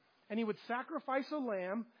Holies and he would sacrifice a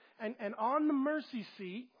lamb, and on the mercy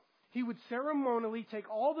seat, he would ceremonially take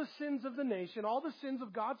all the sins of the nation, all the sins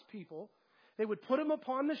of God's people. They would put them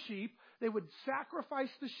upon the sheep. They would sacrifice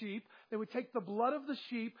the sheep. They would take the blood of the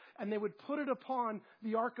sheep and they would put it upon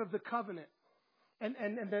the Ark of the Covenant. And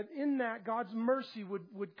that in that, God's mercy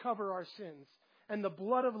would cover our sins. And the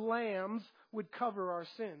blood of lambs would cover our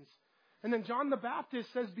sins. And then John the Baptist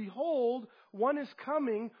says, behold, one is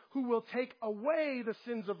coming who will take away the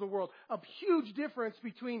sins of the world. A huge difference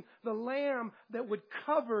between the lamb that would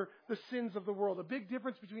cover the sins of the world. A big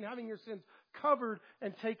difference between having your sins covered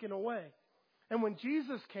and taken away. And when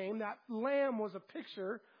Jesus came, that lamb was a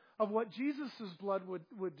picture of what Jesus' blood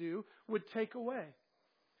would do, would take away.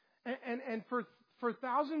 And for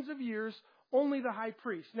thousands of years, only the high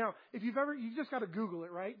priest. Now, if you just got to Google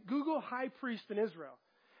it, right? Google high priest in Israel.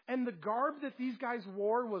 And the garb that these guys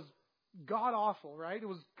wore was god awful, right? It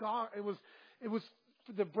was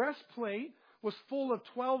the breastplate was full of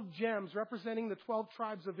 12 gems representing the 12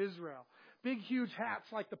 tribes of Israel. Big, huge hats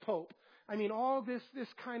like the Pope. I mean, all this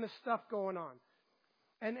kind of stuff going on.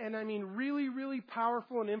 And I mean, really, really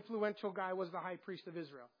powerful and influential guy was the high priest of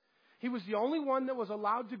Israel. He was the only one that was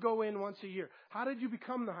allowed to go in once a year. How did you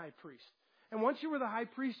become the high priest? And once you were the high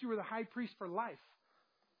priest, you were the high priest for life.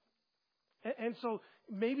 And so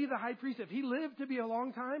maybe the high priest, if he lived to be a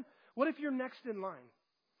long time, what if you're next in line?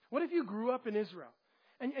 What if you grew up in Israel?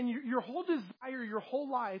 And your whole desire, your whole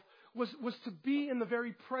life was to be in the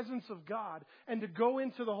very presence of God and to go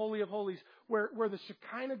into the Holy of Holies where the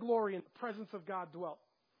Shekinah glory and the presence of God dwelt.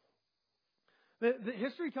 The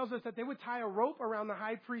history tells us that they would tie a rope around the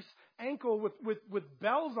high priest's ankle with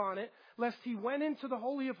bells on it, lest he went into the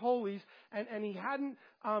Holy of Holies and he hadn't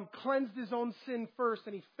cleansed his own sin first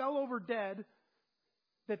and he fell over dead,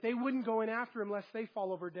 that they wouldn't go in after him lest they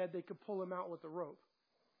fall over dead. They could pull him out with the rope.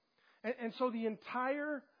 And so the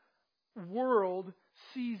entire world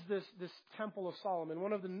sees this Temple of Solomon,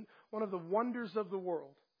 one of the wonders of the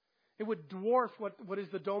world. It would dwarf what is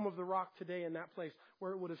the Dome of the Rock today in that place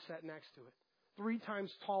where it would have sat next to it. 3 times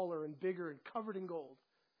taller and bigger and covered in gold.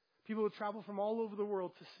 People would travel from all over the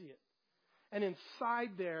world to see it. And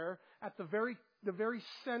inside there, at the very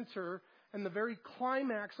center and the very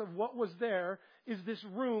climax of what was there, is this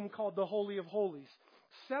room called the Holy of Holies.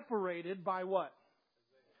 Separated by what?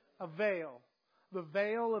 A veil. The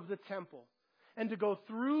veil of the temple. And to go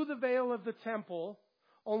through the veil of the temple,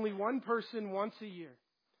 only one person once a year.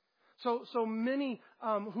 So many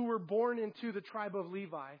who were born into the tribe of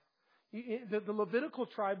Levi, the Levitical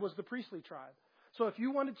tribe was the priestly tribe. So if you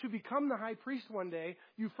wanted to become the high priest one day,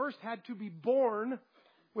 you first had to be born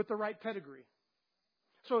with the right pedigree.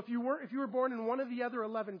 So if you were born in one of the other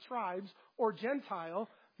 11 tribes or Gentile,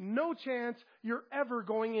 no chance you're ever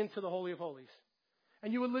going into the Holy of Holies.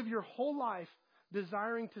 And you would live your whole life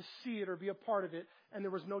desiring to see it or be a part of it, and there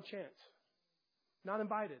was no chance. Not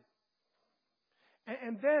invited.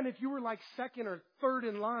 And then if you were like second or third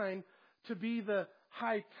in line to be the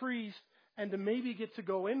high priest and to maybe get to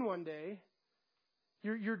go in one day,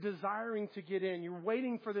 you're desiring to get in. You're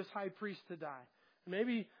waiting for this high priest to die.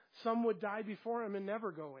 Maybe some would die before him and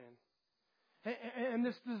never go in. And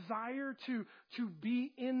this desire to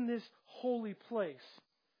be in this holy place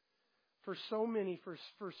for so many,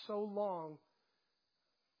 for so long,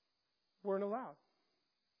 weren't allowed.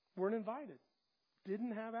 Weren't invited.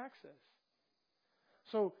 Didn't have access.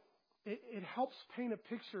 So it helps paint a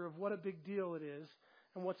picture of what a big deal it is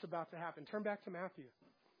and what's about to happen. Turn back to Matthew.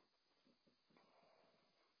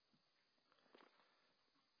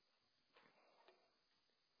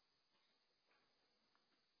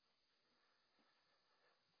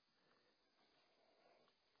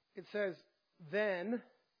 It says, then,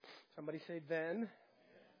 somebody say then,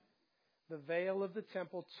 the veil of the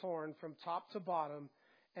temple torn from top to bottom,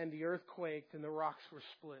 and the earth quaked, and the rocks were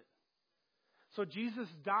split. So Jesus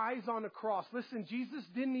dies on a cross. Listen, Jesus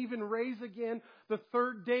didn't even raise again the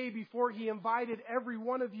third day before he invited every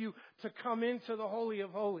one of you to come into the Holy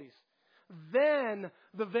of Holies. Then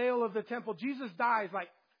the veil of the temple, Jesus dies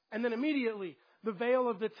and then immediately the veil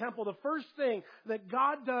of the temple. The first thing that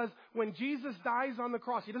God does when Jesus dies on the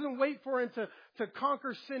cross, he doesn't wait for him to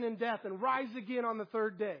conquer sin and death and rise again on the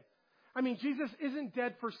third day. I mean, Jesus isn't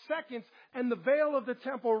dead for seconds, and the veil of the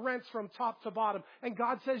temple rents from top to bottom. And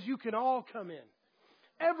God says you can all come in.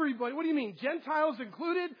 Everybody. What do you mean? Gentiles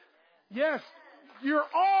included? Yes. You're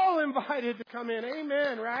all invited to come in.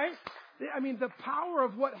 Amen, right? I mean, the power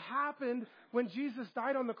of what happened when Jesus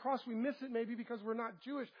died on the cross, we miss it maybe because we're not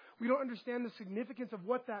Jewish. We don't understand the significance of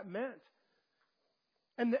what that meant.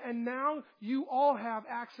 And now you all have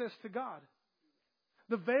access to God.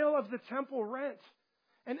 The veil of the temple rent.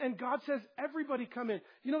 And God says, everybody come in.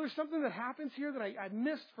 You know, there's something that happens here that I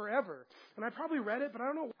missed forever. And I probably read it, but I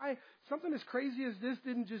don't know why something as crazy as this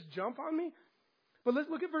didn't just jump on me. But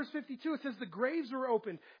let's look at verse 52. It says, the graves were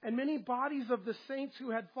opened, and many bodies of the saints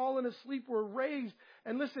who had fallen asleep were raised.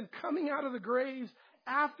 And listen, coming out of the graves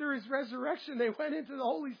after his resurrection, they went into the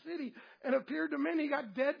holy city and appeared to many.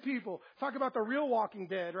 Got dead people. Talk about the real Walking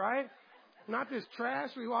Dead, right? Not this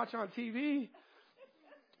trash we watch on TV.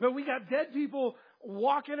 But we got dead people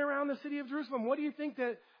walking around the city of Jerusalem. What do you think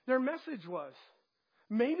that their message was?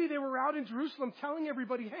 Maybe they were out in Jerusalem telling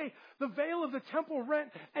everybody, hey, the veil of the temple rent,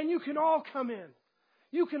 and you can all come in.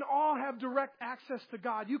 You can all have direct access to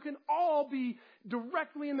God. You can all be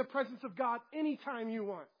directly in the presence of God anytime you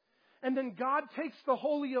want. And then God takes the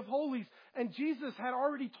Holy of Holies, and Jesus had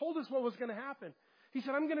already told us what was going to happen. He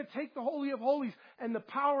said, I'm going to take the Holy of Holies and the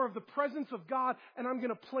power of the presence of God, and I'm going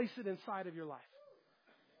to place it inside of your life.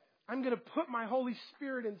 I'm going to put my Holy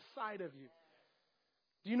Spirit inside of you.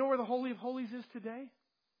 Do you know where the Holy of Holies is today?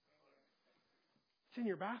 It's in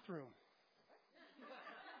your bathroom.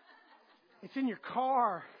 It's in your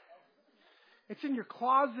car. It's in your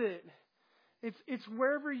closet. It's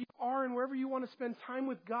wherever you are and wherever you want to spend time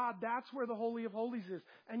with God. That's where the Holy of Holies is.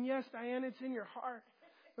 And yes, Diane, it's in your heart.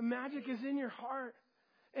 The magic is in your heart.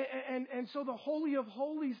 And so the Holy of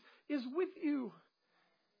Holies is with you.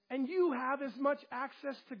 And you have as much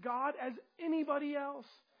access to God as anybody else.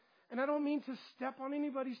 And I don't mean to step on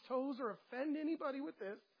anybody's toes or offend anybody with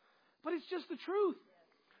this, but it's just the truth.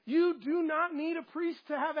 You do not need a priest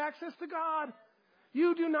to have access to God.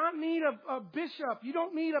 You do not need a bishop. You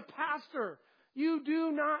don't need a pastor. You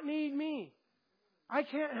do not need me. I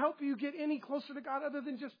can't help you get any closer to God other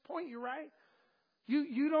than just point you, right?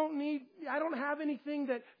 I don't have anything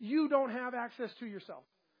that you don't have access to yourself.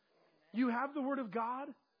 You have the Word of God.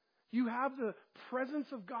 You have the presence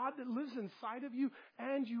of God that lives inside of you,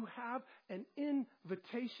 and you have an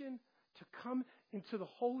invitation to come into the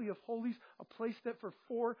Holy of Holies, a place that for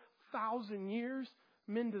 4,000 years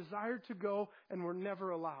men desired to go and were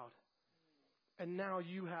never allowed. And now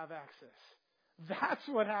you have access. That's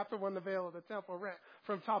what happened when the veil of the temple rent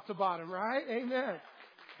from top to bottom, right? Amen.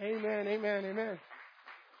 Amen, amen, amen.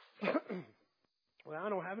 Well, I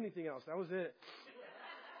don't have anything else. That was it.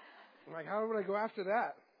 I'm like, how would I go after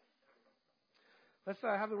that? Let's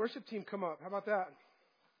have the worship team come up. How about that?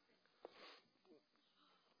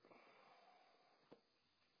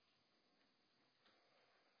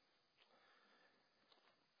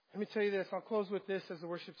 Let me tell you this. I'll close with this as the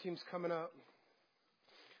worship team's coming up.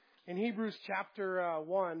 In Hebrews chapter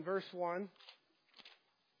 1, verse 1,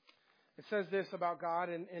 it says this about God,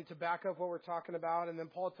 and to back up what we're talking about. And then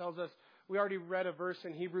Paul tells us, we already read a verse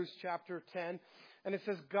in Hebrews chapter 10, and it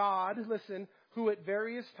says, God, listen, who at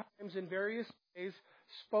various times in various ways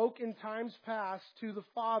spoke in times past to the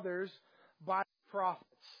fathers by prophets.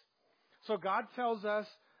 So God tells us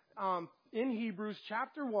in Hebrews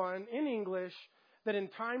chapter 1 in English that in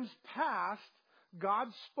times past, God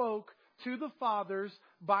spoke to the fathers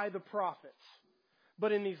by the prophets.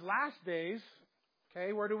 But in these last days,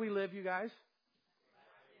 okay, where do we live, you guys?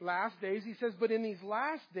 Last days. He says, but in these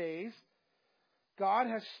last days, God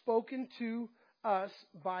has spoken to us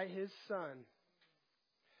by His Son,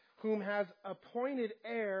 whom has appointed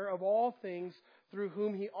heir of all things, through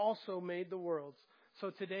whom He also made the worlds.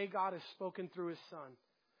 So today, God has spoken through His Son.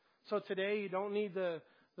 So today, you don't need the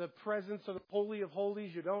presence of the Holy of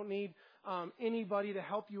Holies. You don't need anybody to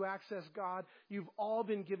help you access God. You've all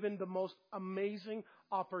been given the most amazing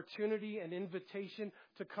opportunity and invitation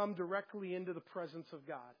to come directly into the presence of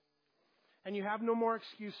God. And you have no more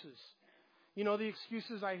excuses. You know, the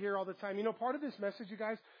excuses I hear all the time. You know, part of this message, you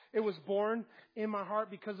guys, it was born in my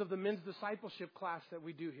heart because of the men's discipleship class that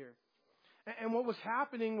we do here. And what was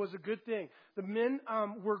happening was a good thing. The men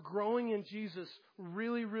were growing in Jesus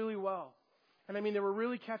really, really well. And I mean, they were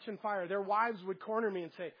really catching fire. Their wives would corner me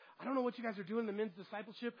and say, I don't know what you guys are doing in the men's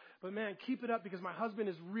discipleship, but man, keep it up because my husband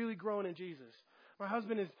is really growing in Jesus. My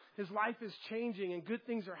husband his life is changing and good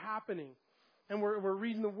things are happening. And we're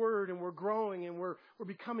reading the Word and we're growing and we're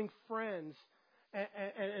becoming friends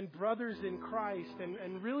and brothers in Christ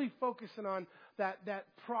and really focusing on that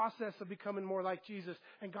process of becoming more like Jesus.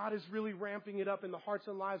 And God is really ramping it up in the hearts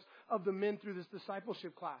and lives of the men through this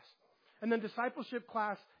discipleship class. And then discipleship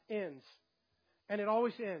class ends. And it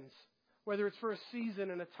always ends, whether it's for a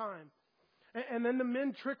season and a time. And then the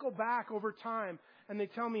men trickle back over time and they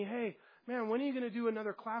tell me, hey, man, when are you going to do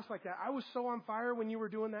another class like that? I was so on fire when you were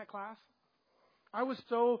doing that class. I was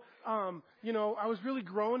so, I was really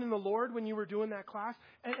growing in the Lord when you were doing that class.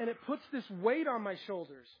 And it puts this weight on my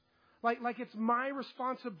shoulders. Like it's my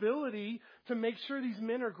responsibility to make sure these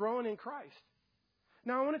men are growing in Christ.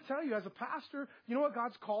 Now, I want to tell you, as a pastor, you know what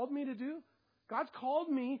God's called me to do? God's called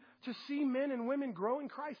me to see men and women grow in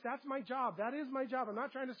Christ. That's my job. That is my job. I'm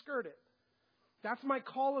not trying to skirt it. That's my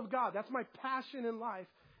call of God. That's my passion in life,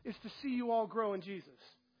 is to see you all grow in Jesus.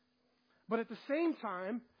 But at the same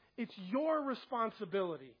time, it's your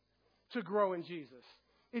responsibility to grow in Jesus.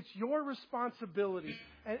 It's your responsibility.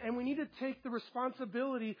 And we need to take the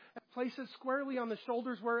responsibility and place it squarely on the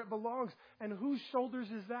shoulders where it belongs. And whose shoulders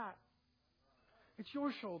is that? It's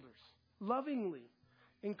your shoulders. Lovingly,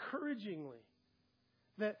 encouragingly.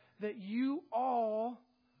 That you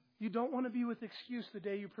don't want to be with excuse the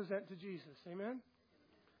day you present to Jesus. Amen?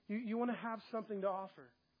 You want to have something to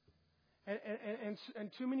offer.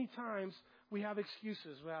 And too many times we have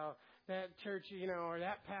excuses. Well, that church, or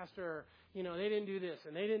that pastor, they didn't do this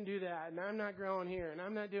and they didn't do that, and I'm not growing here and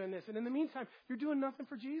I'm not doing this. And in the meantime, you're doing nothing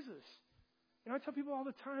for Jesus. I tell people all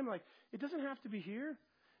the time, like, it doesn't have to be here.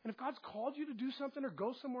 And if God's called you to do something or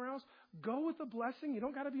go somewhere else, go with a blessing. You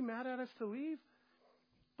don't got to be mad at us to leave.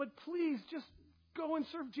 But please just go and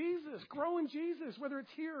serve Jesus. Grow in Jesus, whether it's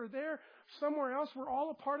here or there, somewhere else. We're all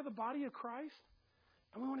a part of the body of Christ.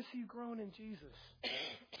 And we want to see you growing in Jesus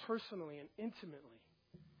personally and intimately.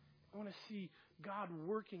 I want to see God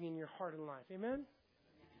working in your heart and life. Amen?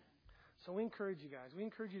 So we encourage you guys. We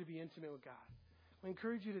encourage you to be intimate with God. We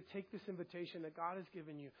encourage you to take this invitation that God has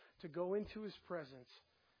given you to go into His presence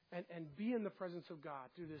and be in the presence of God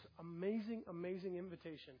through this amazing, amazing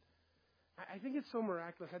invitation. I think it's so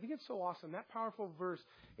miraculous. I think it's so awesome. That powerful verse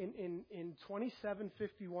in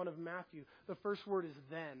 27:51 of Matthew, the first word is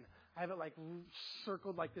then. I have it like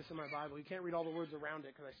circled like this in my Bible. You can't read all the words around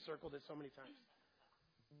it because I circled it so many times.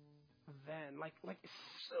 Then, like as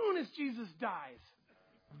soon as Jesus dies,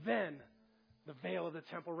 then the veil of the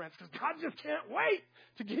temple rents, because God just can't wait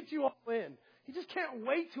to get you all in. He just can't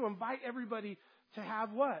wait to invite everybody to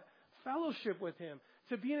have what? Fellowship with Him.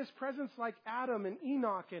 To be in His presence like Adam and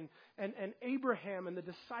Enoch and Abraham and the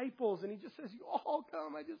disciples. And He just says, you all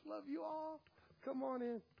come. I just love you all. Come on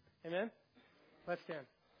in. Amen? Let's stand.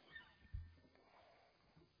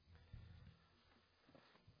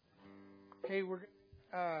 Okay, we're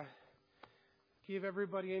give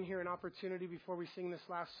everybody in here an opportunity before we sing this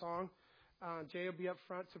last song. Jay will be up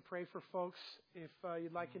front to pray for folks if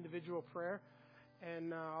you'd like individual prayer.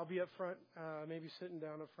 And I'll be up front, maybe sitting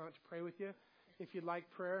down up front to pray with you if you'd like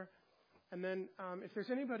prayer. And then if there's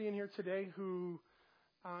anybody in here today who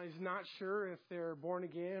is not sure if they're born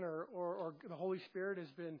again or the Holy Spirit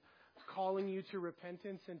has been calling you to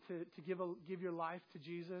repentance and to give your life to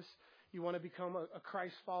Jesus, you want to become a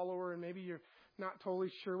Christ follower, and maybe you're not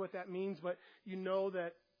totally sure what that means, but you know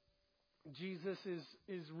that Jesus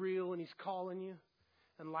is real and He's calling you,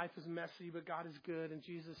 and life is messy, but God is good and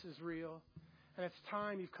Jesus is real. And it's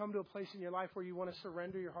time you've come to a place in your life where you want to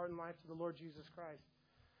surrender your heart and life to the Lord Jesus Christ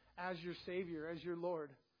as your Savior, as your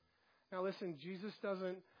Lord. Now listen, Jesus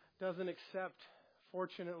doesn't accept,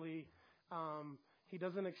 fortunately, He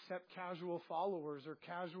doesn't accept casual followers or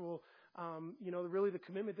casual, really the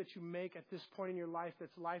commitment that you make at this point in your life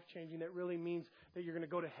that's life-changing, that really means that you're going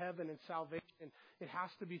to go to heaven and salvation. It has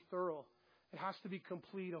to be thorough. It has to be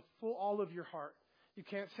complete, all of your heart. You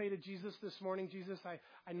can't say to Jesus this morning, Jesus,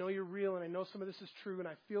 I know you're real and I know some of this is true and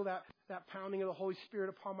I feel that pounding of the Holy Spirit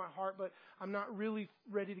upon my heart, but I'm not really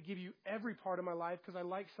ready to give you every part of my life because I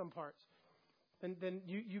like some parts. Then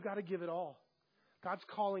you got to give it all. God's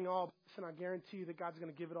calling all. Listen, I guarantee you that God's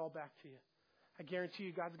going to give it all back to you. I guarantee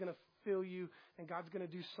you God's going to fill you and God's going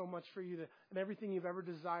to do so much for you and everything you've ever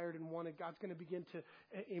desired and wanted, God's going to begin to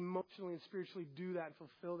emotionally and spiritually do that and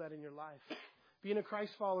fulfill that in your life. Being a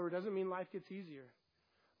Christ follower doesn't mean life gets easier.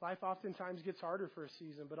 Life oftentimes gets harder for a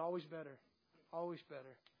season, but always better. Always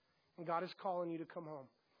better. And God is calling you to come home.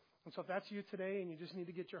 And so if that's you today and you just need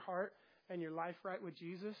to get your heart and your life right with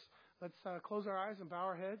Jesus, let's close our eyes and bow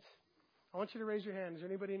our heads. I want you to raise your hand. Is there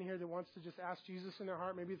anybody in here that wants to just ask Jesus in their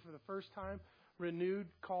heart, maybe for the first time, renewed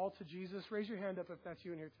call to Jesus? Raise your hand up if that's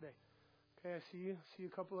you in here today. Okay, I see you. I see a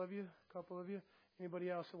couple of you. Anybody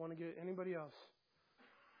else that want to get, anybody else?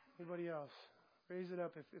 Anybody else? Raise it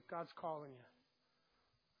up if God's calling you.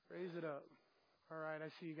 Raise it up. All right, I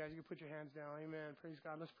see you guys. You can put your hands down. Amen. Praise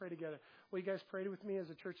God. Let's pray together. Will you guys pray with me as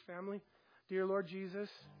a church family? Dear Lord Jesus,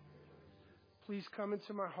 please come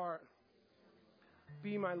into my heart.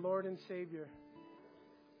 Be my Lord and Savior.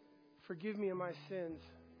 Forgive me of my sins.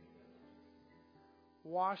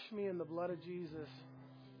 Wash me in the blood of Jesus.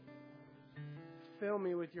 Fill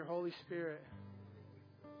me with your Holy Spirit.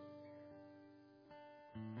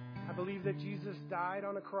 I believe that Jesus died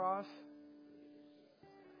on a cross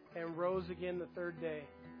and rose again the third day.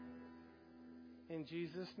 In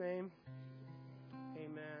Jesus' name,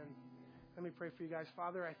 amen. Let me pray for you guys.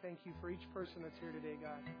 Father, I thank you for each person that's here today,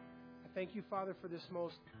 God. I thank you, Father, for this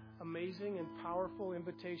most amazing and powerful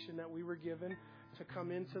invitation that we were given to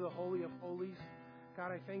come into the Holy of Holies.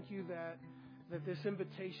 God, I thank you that this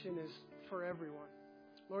invitation is for everyone.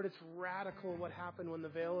 Lord, it's radical what happened when the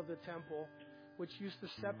veil of the temple, which used to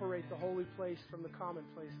separate the holy place from the common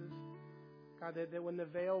places, God, that when the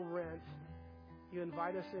veil rent, you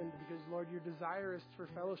invite us in because, Lord, your desire is for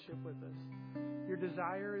fellowship with us. Your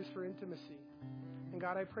desire is for intimacy. And,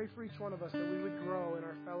 God, I pray for each one of us that we would grow in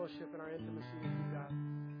our fellowship and our intimacy with you, God.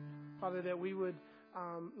 Father, that we would,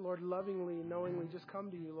 Lord, lovingly, knowingly just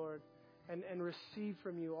come to you, Lord, and receive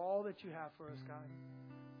from you all that you have for us, God.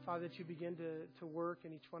 Father, that you begin to work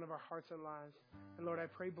in each one of our hearts and lives. And, Lord, I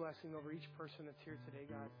pray blessing over each person that's here today,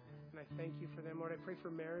 God. And I thank you for them. Lord, I pray for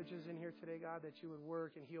marriages in here today, God, that you would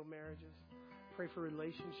work and heal marriages. Pray for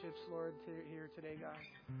relationships, Lord, here today, God.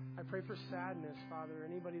 I pray for sadness, Father,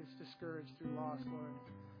 anybody that's discouraged through loss, Lord.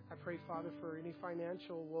 I pray, Father, for any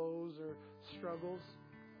financial woes or struggles.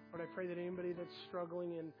 Lord, I pray that anybody that's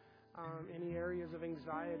struggling in any areas of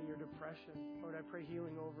anxiety or depression, Lord, I pray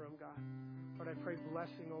healing over them, God. Lord, I pray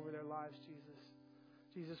blessing over their lives, Jesus.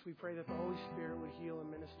 Jesus, we pray that the Holy Spirit would heal and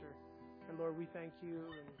minister. And Lord, we thank you,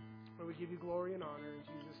 and Lord, we give you glory and honor in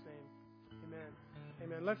Jesus' name. Amen.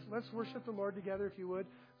 Amen. Let's worship the Lord together, if you would.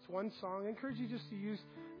 It's one song. I encourage you just to use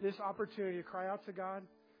this opportunity to cry out to God.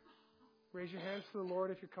 Raise your hands to the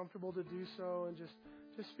Lord if you're comfortable to do so, and just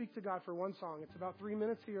speak to God for one song. It's about 3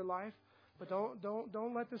 minutes of your life, but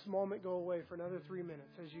don't let this moment go away for another 3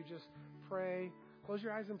 minutes as you just pray. Close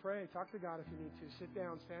your eyes and pray. Talk to God if you need to. Sit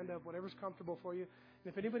down, stand up, whatever's comfortable for you.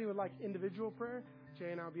 And if anybody would like individual prayer,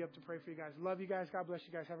 Jay and I will be up to pray for you guys. Love you guys. God bless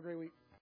you guys. Have a great week.